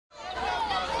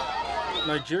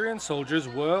Nigerian soldiers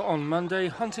were on Monday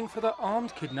hunting for the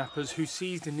armed kidnappers who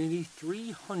seized nearly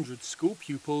 300 school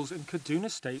pupils in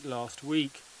Kaduna State last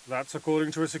week. That's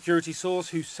according to a security source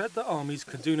who said the Army's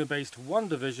Kaduna-based 1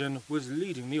 division was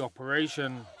leading the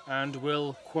operation and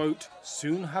will, quote,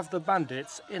 soon have the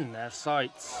bandits in their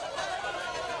sights.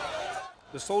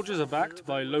 The soldiers are backed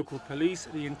by local police,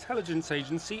 the intelligence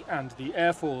agency and the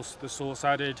Air Force, the source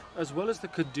added, as well as the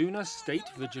Kaduna State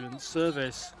Vigilance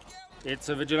Service. It's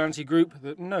a vigilante group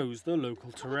that knows the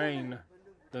local terrain.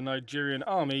 The Nigerian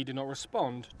army did not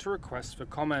respond to requests for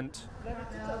comment.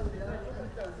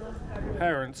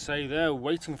 Parents say they're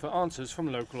waiting for answers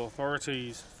from local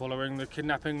authorities following the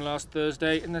kidnapping last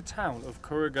Thursday in the town of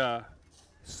Kuriga.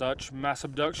 Such mass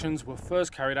abductions were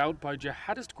first carried out by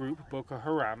jihadist group Boko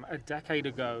Haram a decade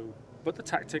ago, but the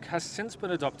tactic has since been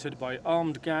adopted by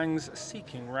armed gangs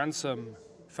seeking ransom.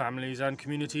 Families and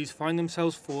communities find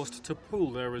themselves forced to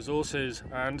pool their resources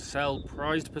and sell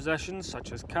prized possessions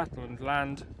such as cattle and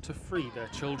land to free their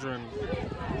children.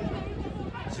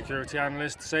 Security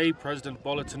analysts say President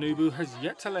Bola Tinubu has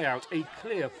yet to lay out a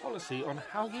clear policy on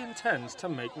how he intends to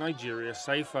make Nigeria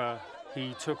safer.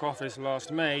 He took office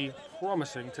last May,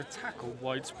 promising to tackle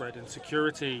widespread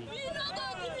insecurity.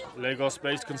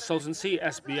 Lagos-based consultancy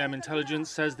SBM Intelligence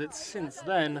says that since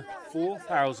then,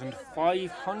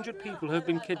 4,500 people have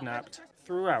been kidnapped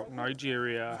throughout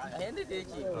Nigeria.